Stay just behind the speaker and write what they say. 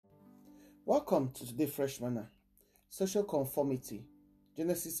Welcome to today's Fresh Manna. Social conformity.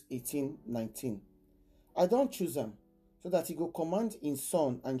 Genesis 18:19. I don't choose them, so that he go command in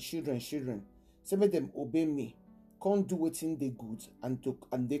son and children, say make them obey me. Can't do wetin they good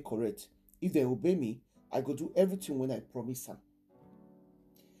and they correct. If they obey me, I go do everything when I promise them.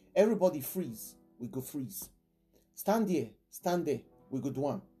 Everybody freeze, we go freeze. Stand there, we go do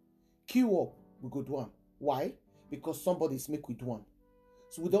one. Queue up, we go do one. Why? Because somebody's make we do one.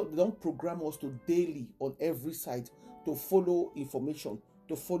 So they don't program us to daily on every side to follow information,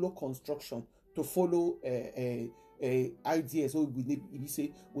 to follow construction, to follow ideas. So we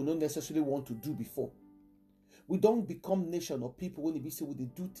say we don't necessarily want to do before. We don't become nation or people when we say we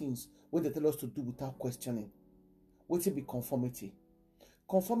do things when they tell us to do without questioning. What it be conformity?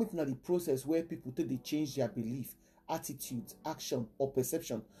 Conformity is the process where people take they change their belief, attitude, action, or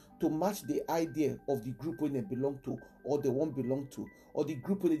perception to match the idea of the group when they belong to, or they won't belong to, or the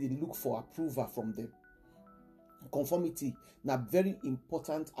group when they look for approval from them. Conformity na very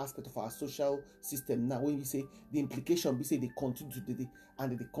important aspect of our social system. Now, when we say the implication, we say they continue to do it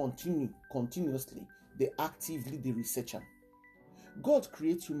and they continue continuously, they actively they research them. God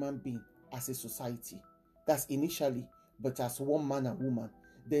creates human being as a society. That's initially, but as one man and woman.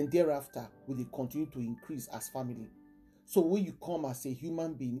 Then thereafter, we will continue to increase as family. So when you come as a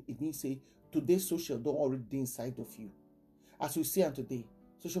human being, it means say today's social don't already be inside of you. As we see and today,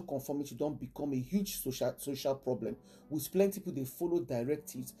 social conformity don't become a huge social problem with plenty people they follow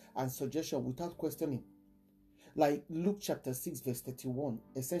directives and suggestions without questioning. Like Luke chapter 6 verse 31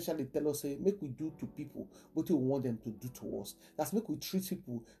 essentially tell us say make we do to people what we want them to do to us. That's make we treat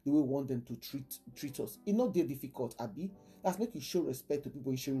people the way we want them to treat us. It's not that difficult, Abby. That's make you show respect to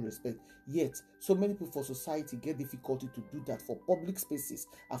people you show respect. Yet so many people for society get difficulty to do that for public spaces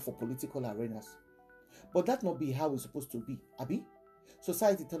and for political arenas. But that not be how it's supposed to be, Abby.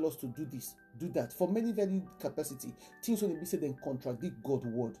 Society tell us to do this, do that. For many very capacity, things when they be say they contradict God's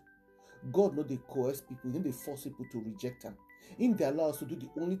word. God no dey coerce people, no dey force people to reject them. Him dey allow us to do the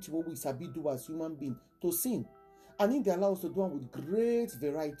only thing what we sabi do as human being, to sin. And him dey allow us to do it with great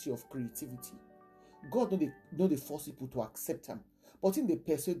variety of creativity. God no dey force people to accept them, but him dey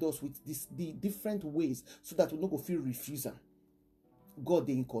persuade us with the different ways so that we no go feel refuse am. God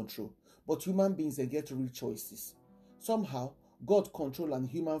dey in control, but human beings they get real choices. Somehow, God control and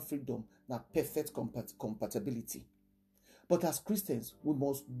human freedom na perfect compatibility. But as Christians, we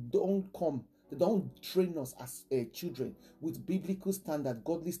must don't train us as children with biblical standard,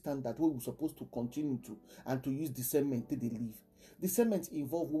 godly standard, where we're supposed to continue to and to use discernment till they live. Discernment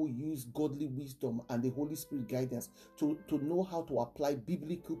involve where we use godly wisdom and the Holy Spirit guidance to know how to apply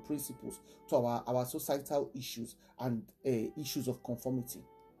biblical principles to our societal issues and issues of conformity.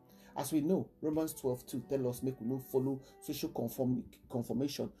 As we know, Romans 12:2 tell us make we no follow social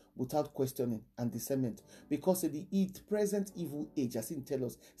conformation without questioning and discernment, because in the present evil age, as it tell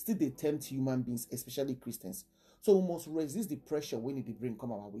us, still they tempt human beings, especially Christians. So we must resist the pressure when it bring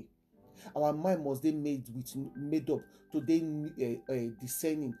come our way. Our mind must be made up to then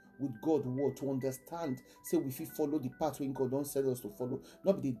discerning with God's word to understand. Say we fit follow the path when God don't set us to follow,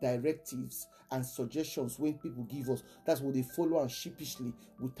 not be the directives and suggestions when people give us. That's what they follow and sheepishly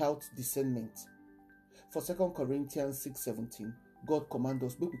without discernment. For 2 Corinthians 6:17, God commands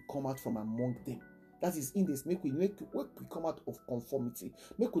us, make we come out from among them. That is in this, make we come out of conformity.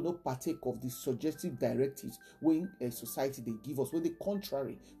 Make we not partake of the suggestive directives when a society they give us, when they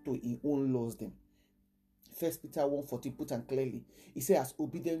contrary to in own laws them. 1 Peter 1:14 put and clearly, he says, as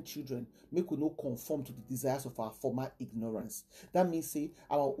obedient children, make we not conform to the desires of our former ignorance. That means say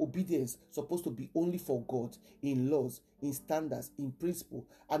our obedience supposed to be only for God, in laws, in standards, in principle,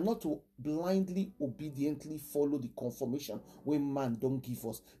 and not to blindly, obediently follow the conformation when man don't give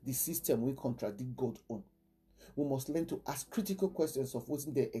us the system we contradict God on. We must learn to ask critical questions of what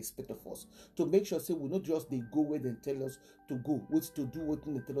they expect of us, to make sure say we not just they go where they tell us to go, what to do, what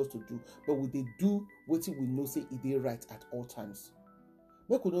they tell us to do, but we they do what we know say it is right at all times.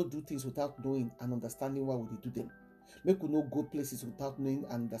 Make we not do things without knowing and understanding why we do them. Make we not go places without knowing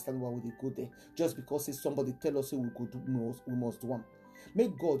and understanding why we go there, just because say somebody tell us say we go do we must do one.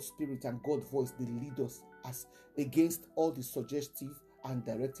 Make God's spirit and God's voice they lead us as against all the suggestive and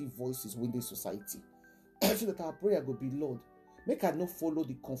directive voices within society. So that our prayer will be, Lord, make I not follow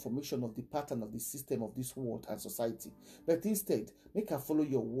the conformation of the pattern of the system of this world and society, but instead make I follow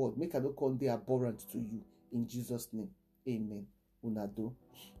your word, make I not come there abhorrent to you. In Jesus' name, amen. Unado.